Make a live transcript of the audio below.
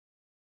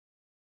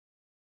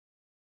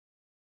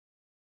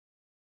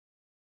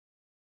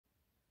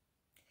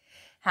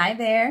Hi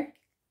there.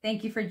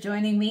 Thank you for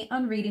joining me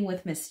on Reading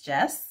with Miss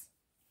Jess.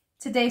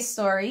 Today's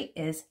story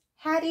is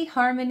Hattie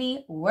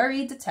Harmony,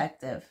 Worry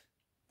Detective,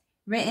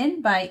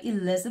 written by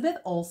Elizabeth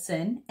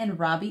Olsen and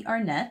Robbie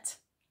Arnett,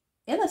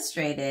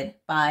 illustrated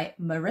by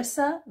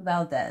Marissa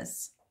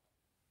Valdez.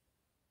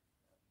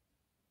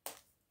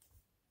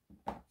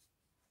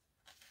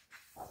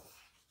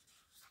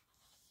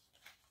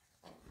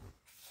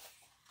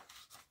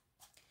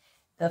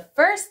 The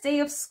first day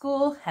of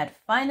school had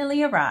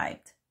finally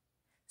arrived.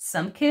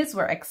 Some kids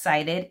were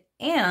excited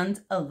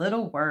and a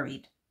little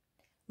worried.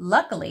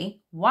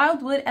 Luckily,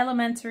 Wildwood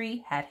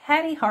Elementary had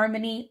Hattie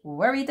Harmony,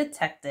 Worry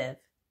Detective.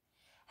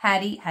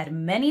 Hattie had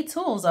many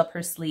tools up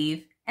her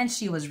sleeve and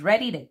she was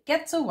ready to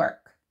get to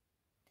work.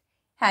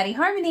 Hattie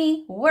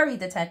Harmony, Worry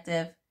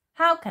Detective,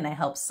 how can I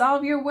help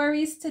solve your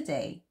worries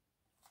today?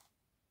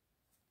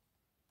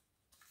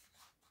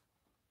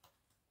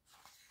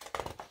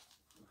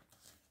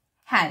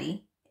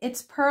 Hattie,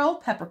 it's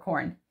Pearl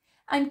Peppercorn.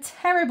 I'm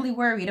terribly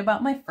worried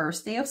about my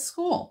first day of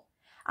school.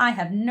 I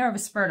have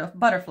nervous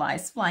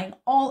butterflies flying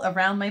all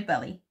around my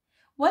belly.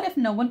 What if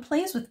no one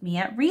plays with me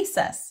at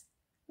recess?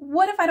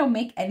 What if I don't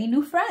make any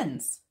new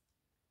friends?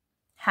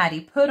 Hattie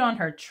put on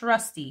her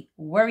trusty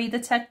Worry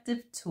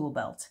Detective tool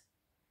belt.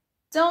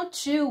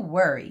 Don't you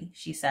worry,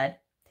 she said.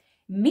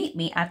 Meet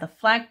me at the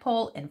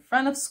flagpole in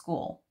front of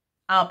school.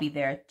 I'll be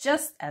there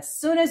just as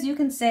soon as you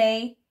can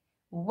say,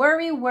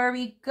 "Worry,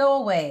 worry, go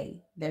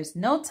away. There's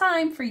no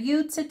time for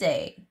you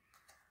today."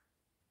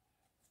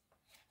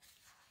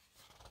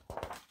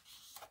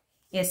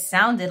 It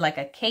sounded like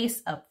a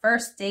case of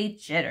first day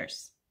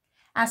jitters.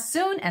 As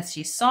soon as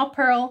she saw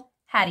Pearl,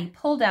 Hattie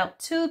pulled out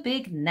two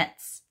big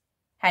nets.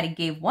 Hattie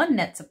gave one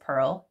net to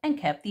Pearl and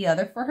kept the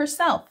other for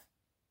herself.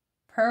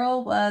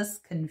 Pearl was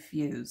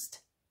confused.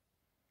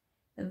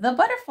 "The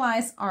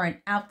butterflies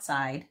aren't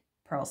outside,"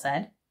 Pearl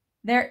said.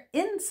 "They're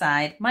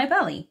inside my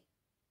belly."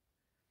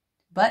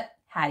 But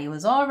Hattie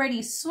was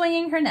already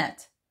swinging her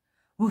net.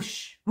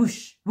 Whoosh,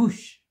 whoosh,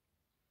 whoosh.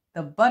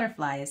 The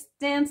butterflies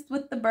danced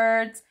with the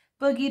birds,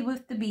 boogied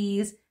with the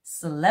bees,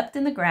 slept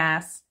in the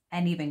grass,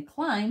 and even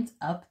climbed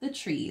up the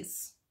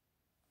trees.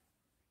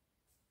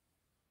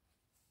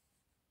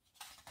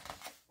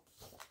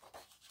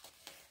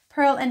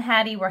 Pearl and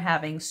Hattie were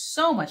having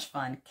so much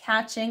fun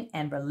catching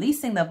and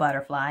releasing the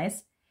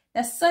butterflies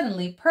that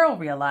suddenly Pearl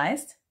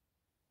realized,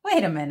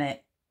 "Wait a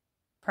minute,"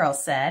 Pearl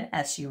said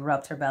as she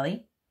rubbed her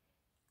belly.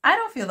 "I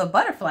don't feel the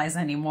butterflies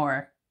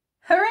anymore.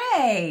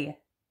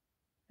 Hooray!"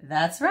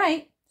 "That's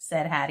right,"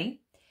 said Hattie.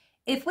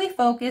 "If we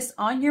focus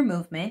on your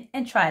movement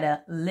and try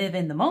to live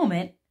in the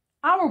moment,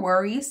 our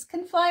worries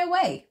can fly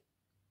away."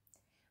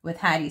 With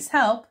Hattie's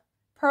help,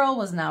 Pearl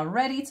was now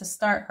ready to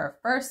start her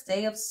first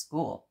day of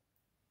school.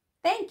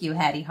 "Thank you,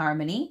 Hattie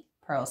Harmony,"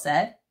 Pearl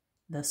said.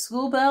 The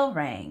school bell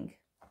rang.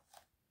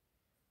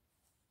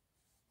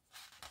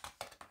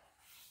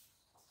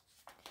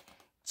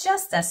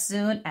 Just as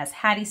soon as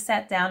Hattie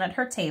sat down at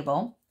her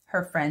table,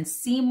 her friend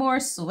Seymour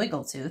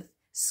Swiggletooth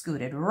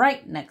scooted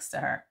right next to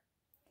her.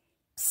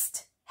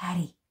 "Psst,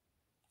 Hattie,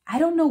 I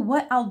don't know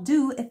what I'll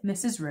do if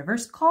Mrs.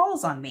 Rivers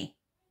calls on me,"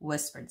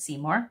 whispered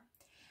Seymour.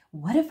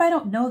 "What if I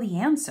don't know the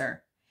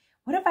answer?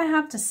 What if I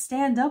have to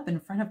stand up in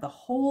front of the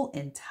whole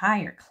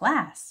entire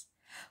class?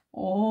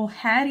 Oh,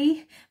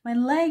 Hattie, my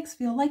legs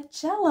feel like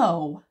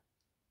Jell-O."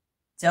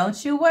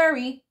 "Don't you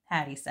worry,"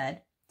 Hattie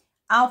said.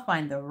 "I'll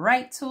find the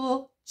right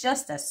tool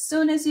just as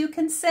soon as you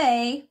can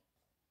say,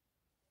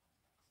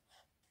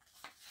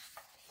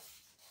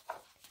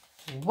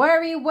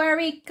 'Worry,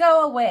 worry,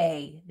 go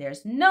away.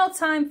 There's no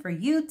time for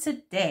you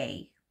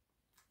today.'"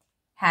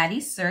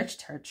 Hattie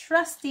searched her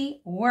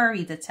trusty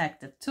Worry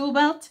Detective tool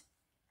belt.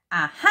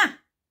 Aha!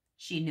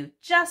 She knew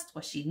just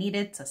what she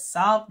needed to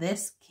solve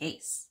this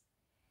case.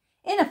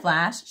 In a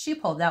flash, she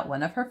pulled out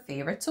one of her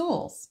favorite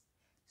tools.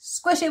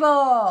 "Squishy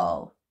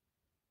ball!"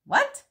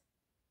 "What?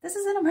 This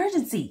is an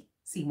emergency,"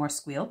 Seymour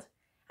squealed.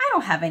 "I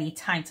don't have any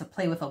time to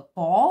play with a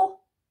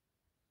ball."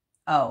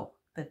 "Oh,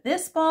 but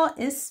this ball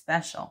is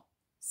special,"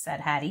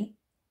 said Hattie.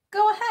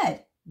 "Go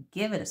ahead,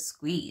 give it a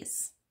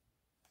squeeze."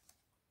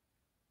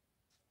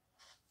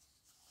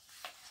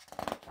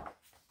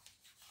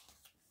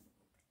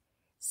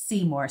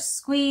 Seymour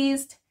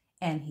squeezed,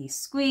 and he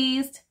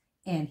squeezed,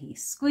 and he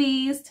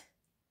squeezed.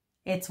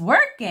 "It's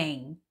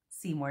working,"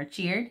 Seymour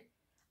cheered.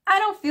 "I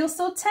don't feel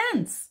so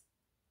tense."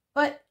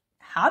 "But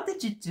how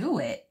did you do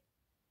it?"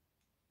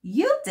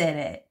 "You did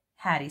it,"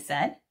 Hattie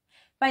said.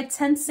 "By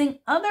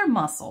tensing other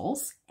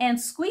muscles and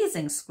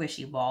squeezing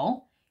Squishy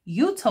Ball,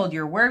 you told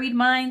your worried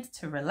mind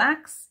to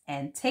relax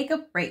and take a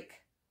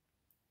break."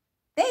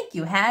 "Thank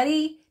you,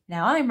 Hattie.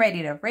 Now I'm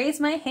ready to raise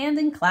my hand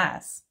in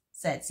class,"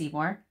 said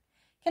Seymour.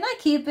 "Can I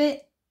keep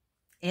it?"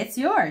 "It's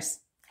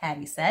yours,"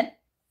 Hattie said.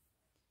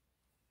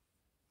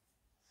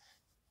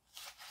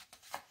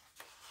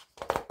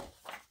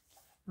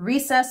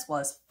 Recess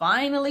was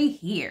finally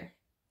here.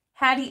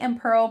 Hattie and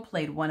Pearl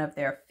played one of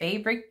their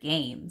favorite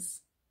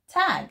games,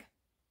 tag.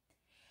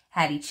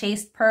 Hattie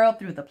chased Pearl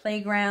through the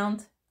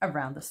playground,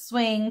 around the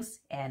swings,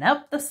 and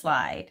up the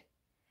slide.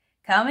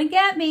 Come and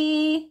get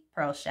me,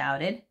 Pearl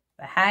shouted,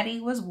 but Hattie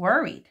was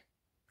worried.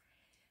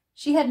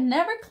 She had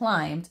never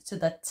climbed to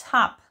the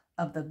top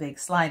of the big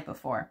slide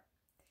before.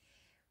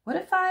 What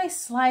if I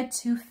slide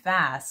too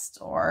fast?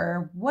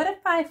 Or what if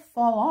I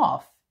fall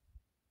off?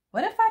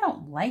 What if I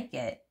don't like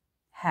it?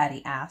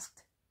 Hattie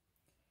asked.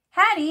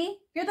 Hattie,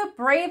 you're the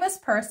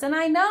bravest person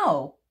I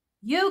know.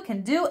 You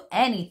can do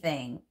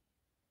anything.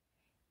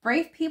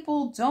 Brave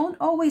people don't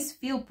always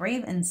feel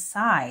brave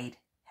inside,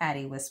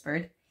 Hattie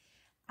whispered.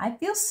 I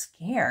feel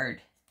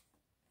scared.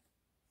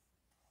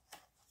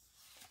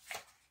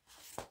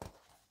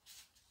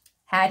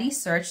 Hattie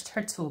searched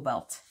her tool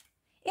belt.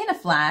 In a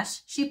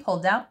flash, she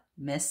pulled out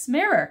Miss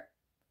Mirror.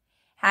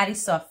 Hattie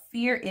saw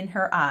fear in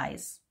her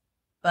eyes,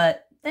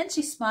 but then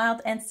she smiled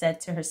and said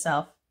to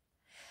herself,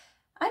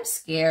 I'm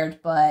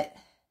scared, but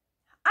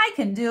I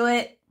can do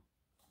it.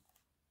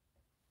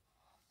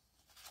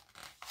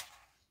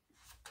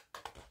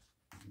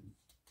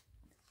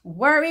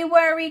 Worry,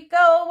 worry,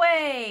 go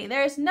away.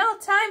 There's no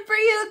time for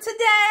you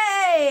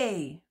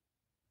today.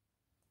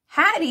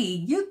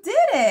 Hattie, you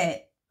did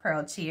it,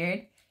 Pearl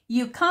cheered.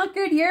 You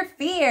conquered your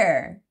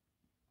fear.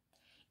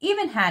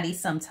 Even Hattie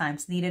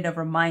sometimes needed a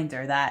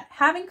reminder that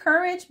having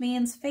courage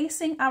means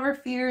facing our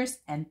fears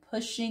and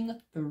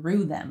pushing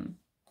through them.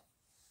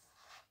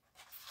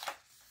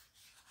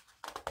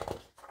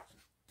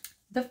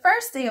 The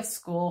first day of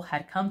school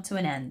had come to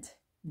an end.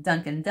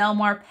 Duncan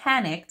Delmar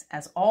panicked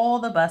as all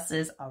the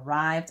buses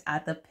arrived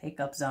at the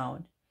pickup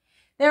zone.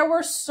 There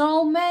were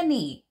so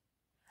many.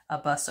 A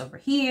bus over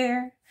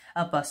here,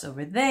 a bus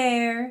over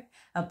there,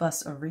 a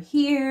bus over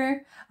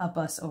here, a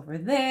bus over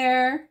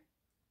there.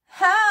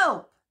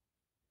 Help!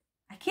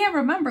 I can't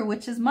remember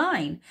which is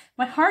mine.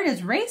 My heart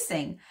is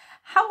racing.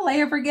 How will I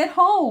ever get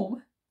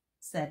home?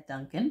 Said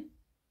Duncan.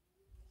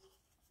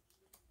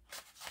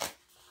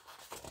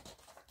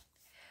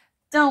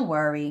 Don't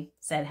worry,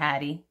 said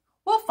Hattie.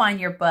 We'll find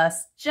your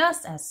bus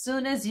just as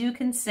soon as you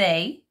can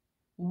say,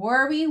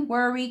 worry,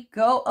 worry,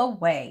 go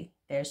away.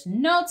 There's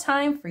no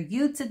time for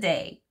you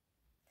today.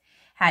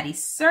 Hattie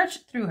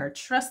searched through her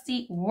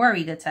trusty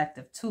Worry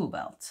Detective tool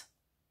belt.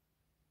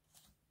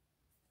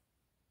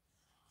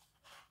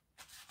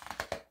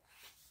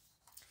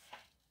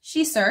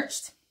 She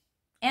searched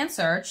and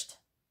searched,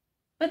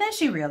 but then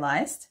she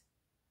realized,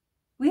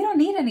 we don't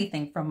need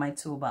anything from my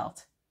tool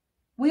belt.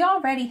 We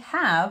already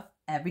have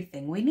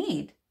everything we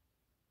need.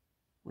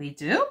 We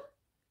do?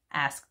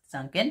 Asked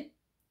Duncan.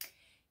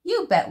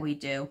 You bet we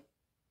do.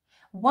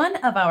 One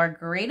of our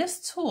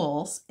greatest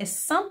tools is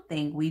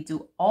something we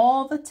do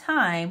all the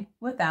time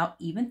without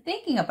even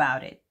thinking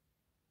about it.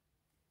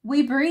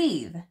 We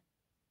breathe.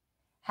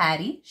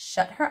 Hattie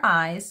shut her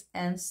eyes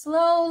and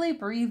slowly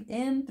breathed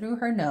in through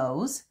her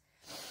nose.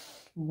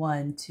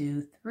 1,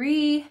 2,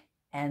 3,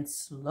 and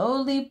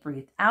slowly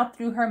breathed out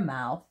through her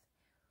mouth.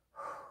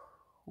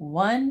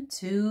 1,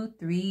 2,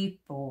 3,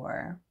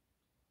 4.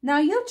 Now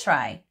you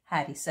try,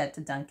 Hattie said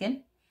to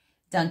Duncan.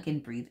 Duncan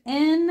breathed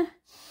in.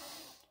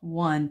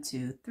 1,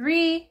 2,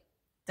 3.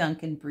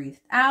 Duncan breathed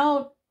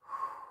out.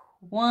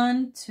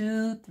 1,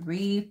 2,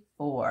 3,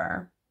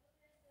 4.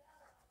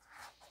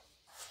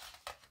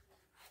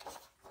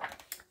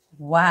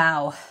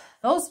 Wow,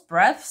 those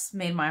breaths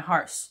made my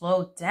heart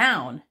slow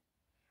down.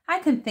 I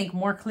can think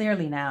more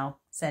clearly now,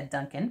 said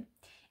Duncan.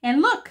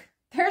 And look,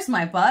 there's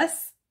my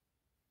bus.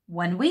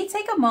 When we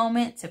take a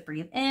moment to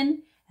breathe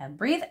in and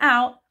breathe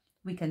out,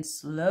 we can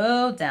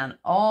slow down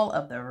all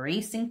of the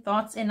racing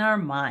thoughts in our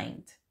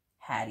mind,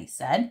 Hattie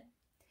said.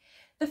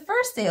 The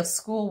first day of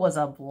school was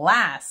a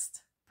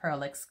blast,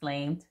 Pearl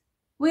exclaimed.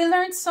 We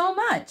learned so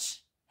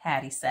much,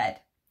 Hattie said.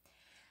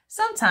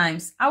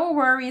 Sometimes our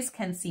worries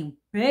can seem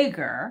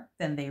bigger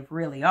than they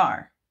really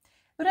are.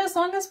 But as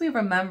long as we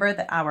remember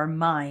that our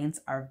minds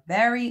are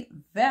very,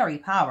 very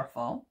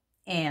powerful,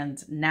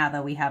 and now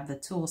that we have the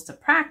tools to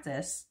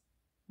practice,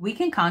 we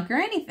can conquer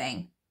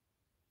anything.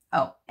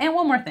 Oh, and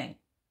one more thing,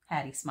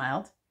 Hattie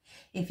smiled.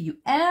 If you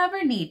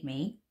ever need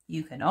me,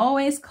 you can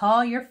always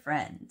call your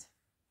friend.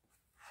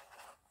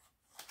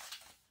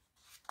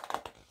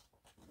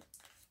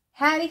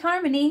 Hattie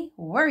Harmony,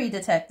 Worry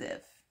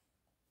Detective.